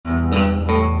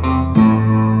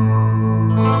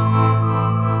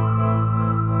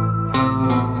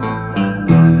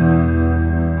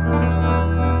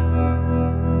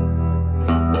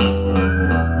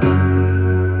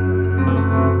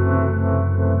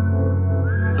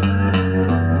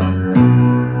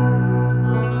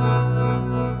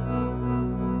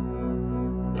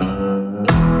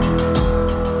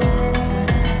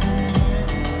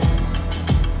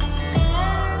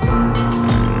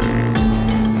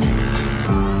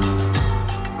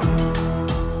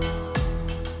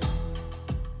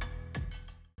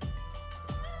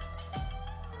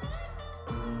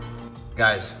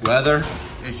Guys, weather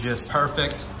is just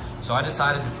perfect. So I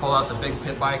decided to pull out the big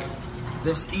pit bike.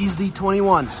 This is the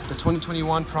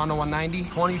 2021 Pronto 190,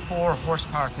 24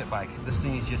 horsepower pit bike. This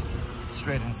thing is just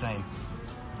straight insane.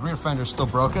 The rear fender's still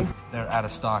broken. They're out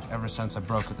of stock. Ever since I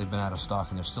broke it, they've been out of stock,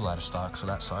 and they're still out of stock, so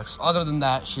that sucks. Other than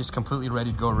that, she's completely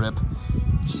ready to go rip.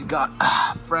 She's got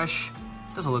fresh,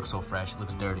 doesn't look so fresh, it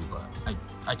looks dirty, but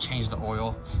I changed the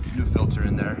oil, new filter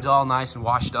in there. It's all nice and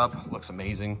washed up, looks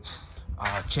amazing.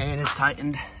 Chain is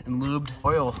tightened and lubed.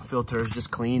 Oil filter is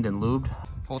just cleaned and lubed.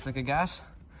 Full tank of gas.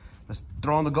 Let's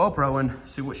throw on the GoPro and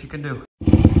see what she can do.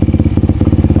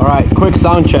 All right, quick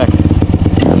sound check.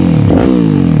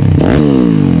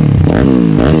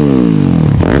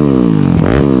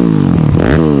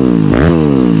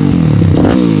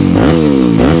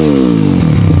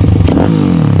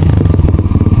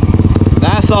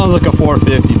 That sounds like a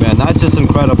 450, man. That's just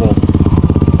incredible.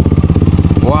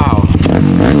 Wow.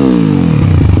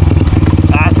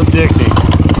 That's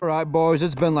addicting. All right, boys,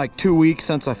 it's been like 2 weeks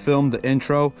since I filmed the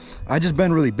intro. I just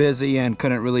been really busy and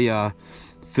couldn't really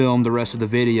film the rest of the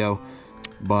video.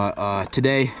 But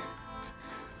today,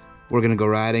 we're gonna go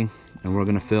riding and we're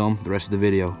gonna film the rest of the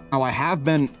video. Now, I have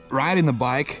been riding the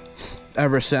bike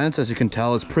ever since. As you can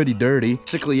tell, it's pretty dirty.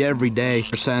 Basically every day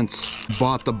since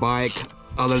bought the bike,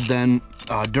 other than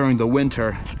during the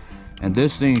winter. And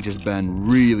this thing just been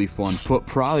really fun. Put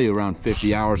probably around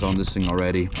 50 hours on this thing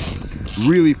already.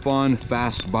 Really fun,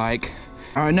 fast bike.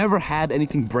 I never had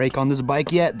anything break on this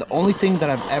bike yet. The only thing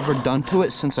that I've ever done to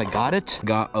it since I got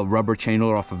a rubber chain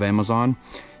roller off of Amazon,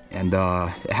 and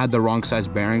it had the wrong size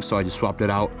bearings, so I just swapped it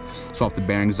out, swapped the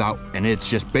bearings out, and it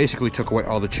just basically took away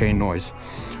all the chain noise.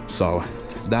 So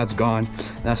that's gone.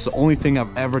 That's the only thing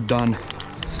I've ever done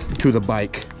to the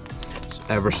bike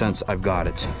ever since I've got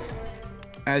it.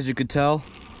 As you could tell,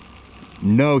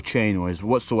 no chain noise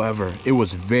whatsoever. It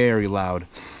was very loud.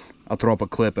 I'll throw up a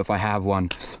clip if I have one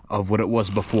of what it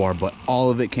was before, but all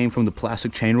of it came from the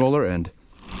plastic chain roller, and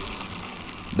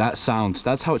that's how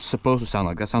it's supposed to sound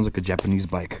like. That sounds like a Japanese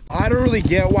bike. I don't really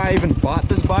get why I even bought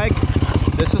this bike.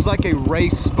 This is like a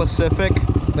race specific,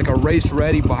 like a race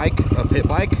ready bike, a pit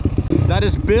bike that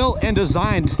is built and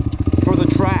designed for the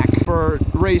track, for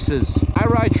races. I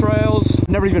ride trails,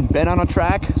 never even been on a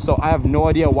track, so I have no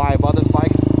idea why I bought this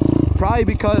bike. Probably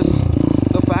because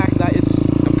the fact that it's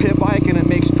a pit bike and it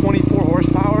makes 24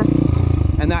 horsepower,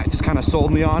 and that just kind of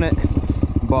sold me on it.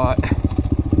 But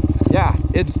yeah,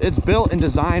 it's built and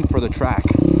designed for the track.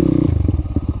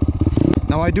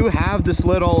 Now I do have this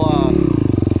little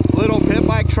pit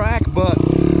bike track, but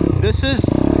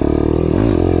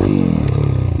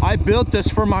I built this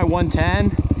for my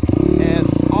 110, and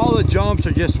all the jumps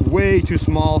are just way too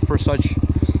small for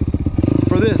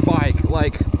this bike.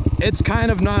 Like, it's kind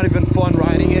of not even fun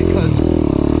riding it because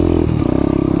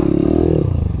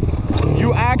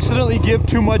you accidentally give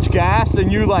too much gas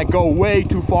and you like go way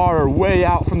too far or way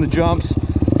out from the jumps.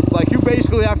 Like, you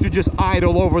basically have to just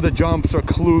idle over the jumps or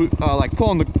like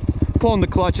pulling the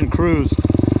clutch and cruise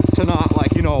to not,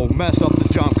 like, you know, mess up the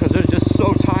jump, because they're just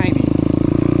so tiny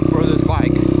for this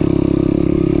bike.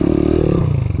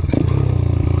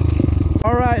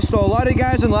 Alright, so a lot of you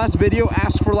guys in the last video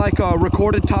asked for like a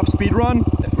recorded top speed run,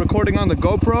 recording on the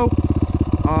GoPro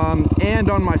and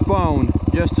on my phone,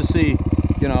 just to see,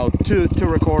 you know, two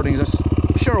recordings.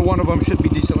 I'm sure one of them should be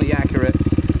decently accurate.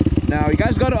 Now, you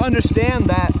guys got to understand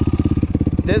that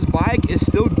this bike is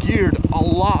still geared a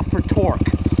lot for torque.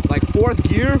 Like, fourth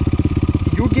gear,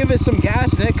 you give it some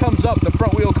gas and it comes up, the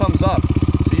front wheel comes up.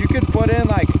 So you could put in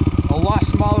like a lot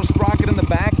smaller sprocket in the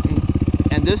back,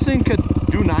 and this thing could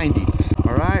do 90.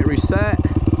 All right, reset.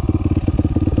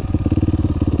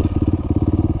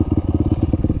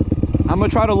 I'm gonna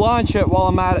try to launch it while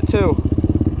I'm at it too.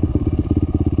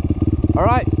 All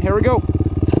right, here we go.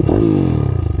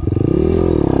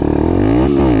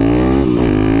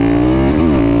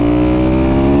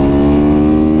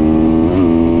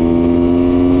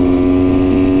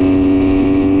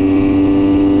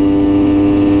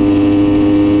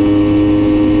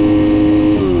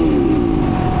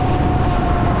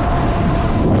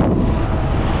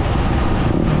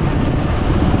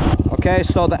 Okay,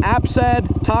 so the app said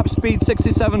top speed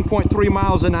 67.3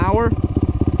 miles an hour.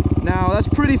 Now, that's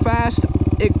pretty fast.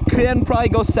 It can probably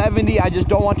go 70. I just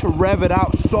don't want to rev it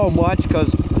out so much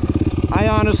because I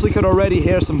honestly could already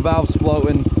hear some valves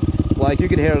floating. Like, you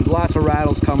could hear lots of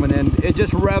rattles coming in. It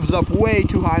just revs up way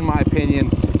too high in my opinion.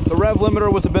 The rev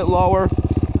limiter was a bit lower.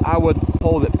 I would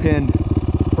hold it pinned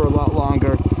for a lot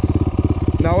longer.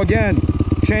 Now again,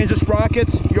 change the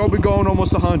sprockets, you'll be going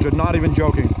almost 100, not even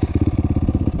joking.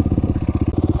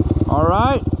 All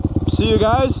right, see you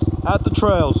guys at the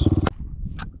trails.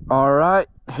 All right,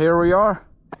 here we are.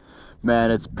 Man,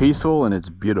 it's peaceful and it's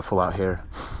beautiful out here.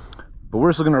 But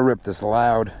we're still gonna rip this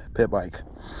loud pit bike.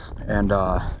 And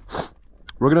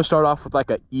we're gonna start off with like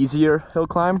an easier hill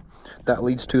climb that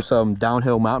leads to some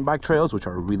downhill mountain bike trails, which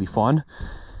are really fun.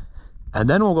 And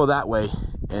then we'll go that way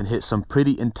and hit some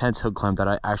pretty intense hill climb that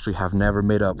I actually have never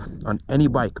made up on any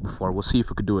bike before. We'll see if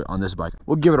we could do it on this bike.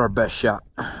 We'll give it our best shot.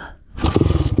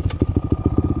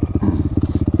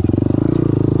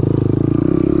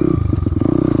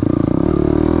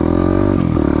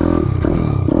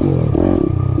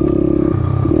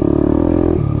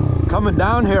 Coming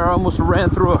down here, I almost ran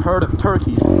through a herd of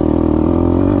turkeys.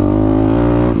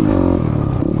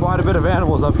 Quite a bit of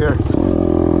animals up here.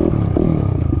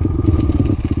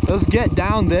 Let's get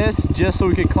down this just so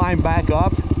we can climb back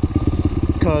up,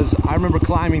 because I remember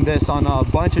climbing this on a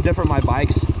bunch of different my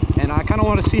bikes, and I kind of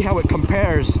want to see how it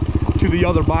compares to the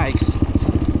other bikes.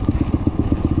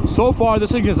 So far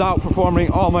this thing is outperforming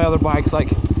all my other bikes.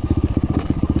 Like,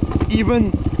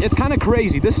 even it's kind of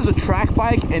crazy. This is a track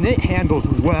bike and it handles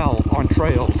well on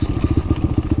trails.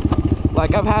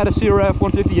 Like, I've had a CRF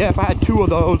 150F, I had 2 of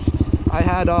those. I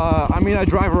had I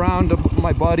drive around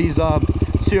my buddies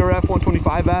CRF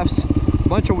 125Fs, a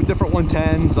bunch of different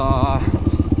 110s,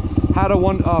 had a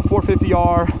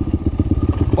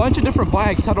 450R, bunch of different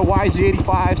bikes, had a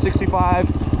YZ85, 65,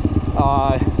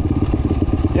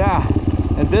 yeah.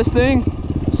 And this thing,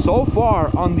 so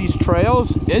far on these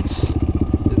trails, this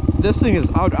thing is,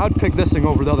 I'd pick this thing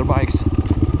over the other bikes.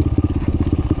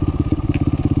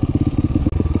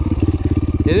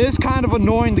 It is kind of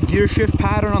annoying, the gear shift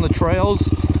pattern on the trails.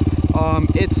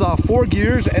 It's 4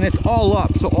 gears and it's all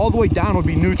up, so all the way down would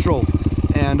be neutral,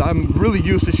 and I'm really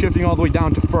used to shifting all the way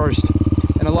down to first.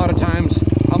 And a lot of times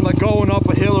I'm like going up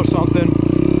a hill or something,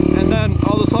 and then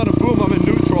all of a sudden, boom, I'm in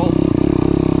neutral.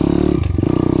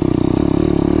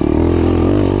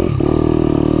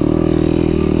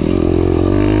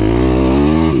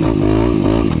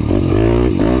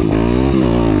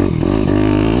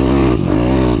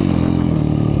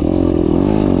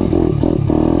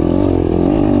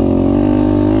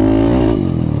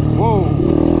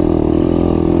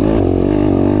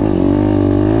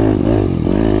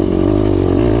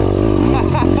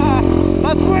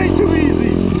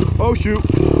 Oh shoot.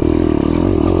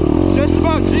 Just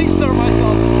about jinxed there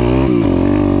myself.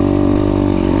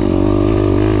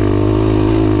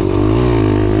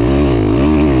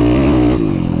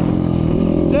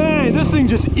 Dang, this thing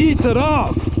just eats it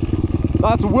up.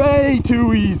 That's way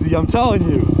too easy, I'm telling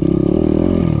you.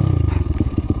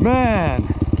 Man.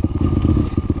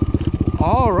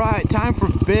 Alright, time for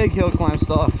big hill climb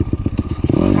stuff.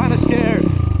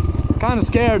 Kinda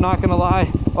scared, not gonna lie.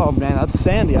 Oh man, that's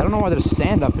sandy. I don't know why there's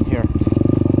sand up in here.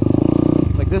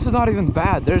 Like, this is not even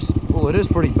bad. Well, it is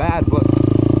pretty bad, but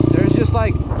there's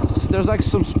like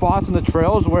some spots in the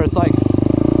trails where it's like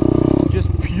just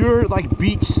pure like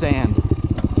beach sand.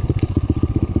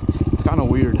 It's kind of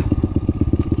weird.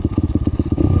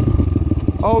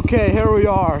 Okay, here we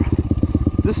are.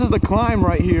 This is the climb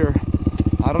right here.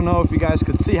 I don't know if you guys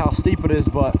could see how steep it is,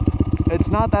 but it's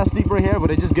not that steep right here,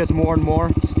 but it just gets more and more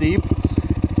steep.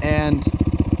 And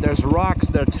there's rocks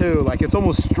there too. Like, it's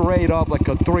almost straight up like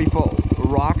a 3-foot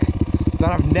rock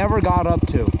that I've never got up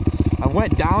to. I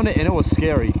went down it and it was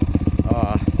scary.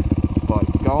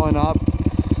 But going up,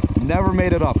 never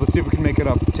made it up. Let's see if we can make it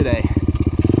up today.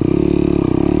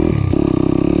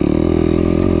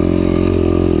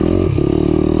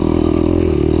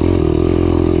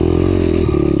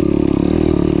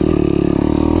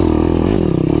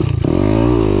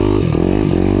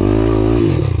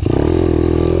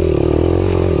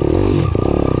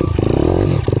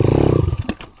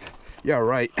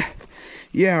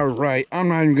 Yeah, right. I'm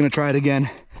not even gonna try it again.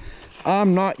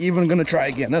 I'm not even gonna try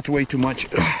again. That's way too much.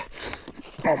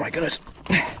 Oh my goodness.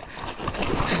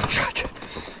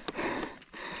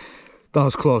 That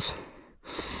was close.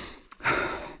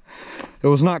 It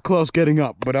was not close getting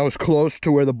up, but I was close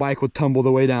to where the bike would tumble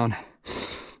the way down.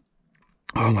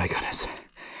 Oh my goodness.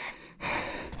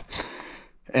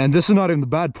 And this is not even the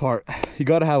bad part. You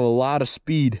gotta have a lot of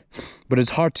speed, but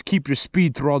it's hard to keep your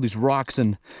speed through all these rocks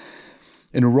and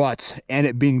ruts, and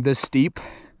it being this steep.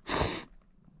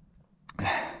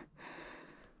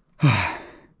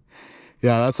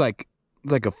 Yeah, it's like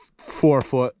a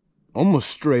 4-foot, almost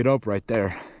straight up right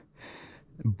there,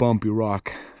 bumpy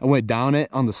rock. I went down it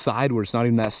on the side where it's not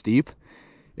even that steep.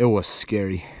 It was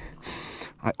scary.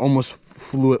 I almost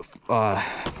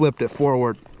flipped it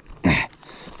forward.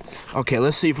 Okay,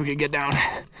 let's see if we can get down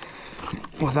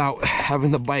without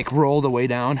having the bike roll the way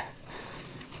down.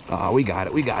 We got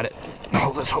it.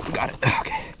 Oh, let's hope we got it.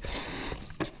 Okay.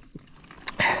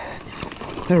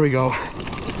 There we go.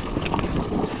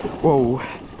 Whoa.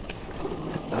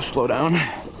 Let's slow down.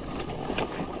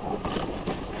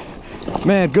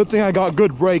 Man, good thing I got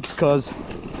good brakes, because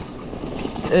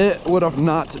it would have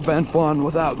not been fun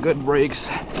without good brakes.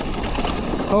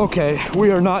 Okay,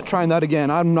 we are not trying that again.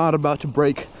 I'm not about to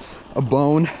break a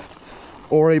bone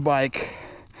or a bike.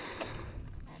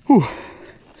 Whew.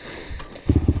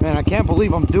 Man, I can't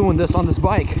believe I'm doing this on this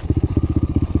bike.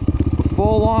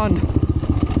 Full-on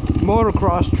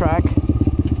motocross track,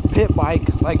 pit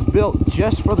bike, like built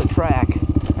just for the track.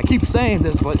 I keep saying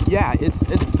this, but yeah, it's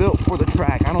built for the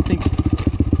track. I don't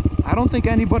think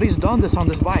anybody's done this on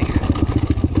this bike.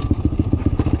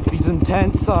 These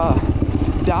intense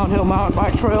downhill mountain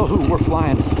bike trails. Ooh, we're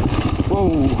flying.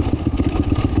 Whoa.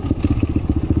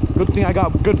 Good thing I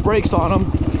got good brakes on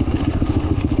them.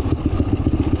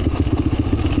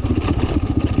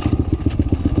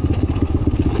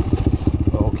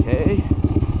 Okay.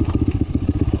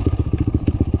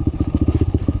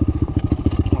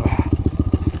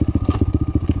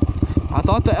 I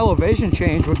thought the elevation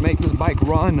change would make this bike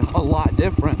run a lot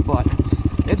different, but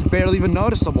it's barely even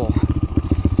noticeable.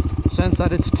 Since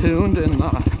that it's tuned and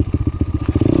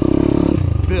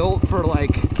built for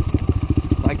like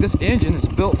this engine is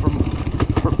built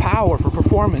for power, for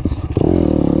performance,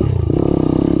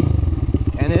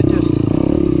 and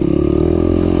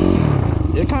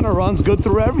it kind of runs good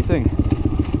through everything.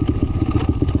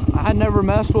 I never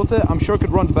messed with it. I'm sure it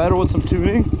could run better with some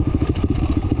tuning.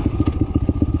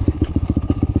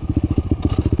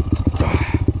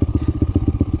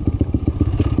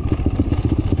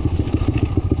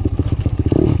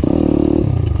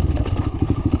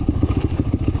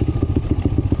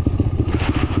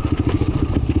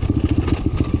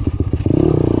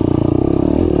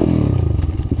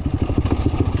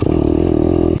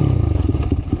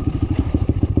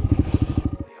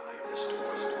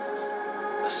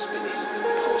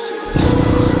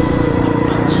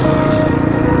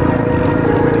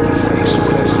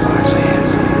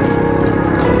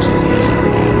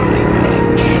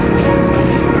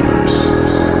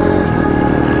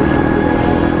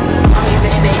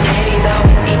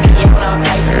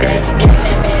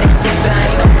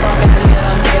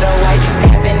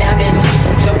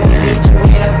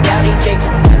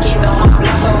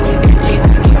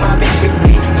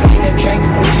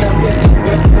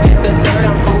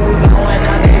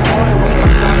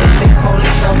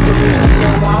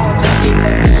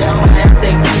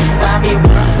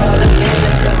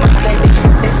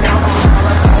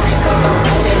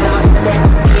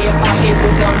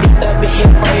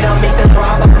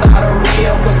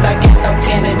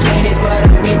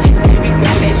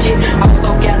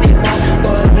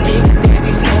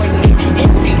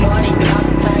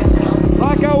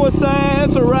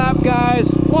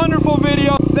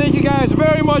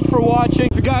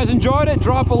 If you guys enjoyed it,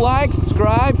 drop a like,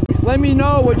 subscribe. Let me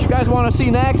know what you guys want to see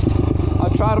next.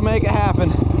 I'll try to make it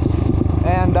happen.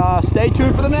 And stay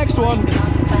tuned for the next one.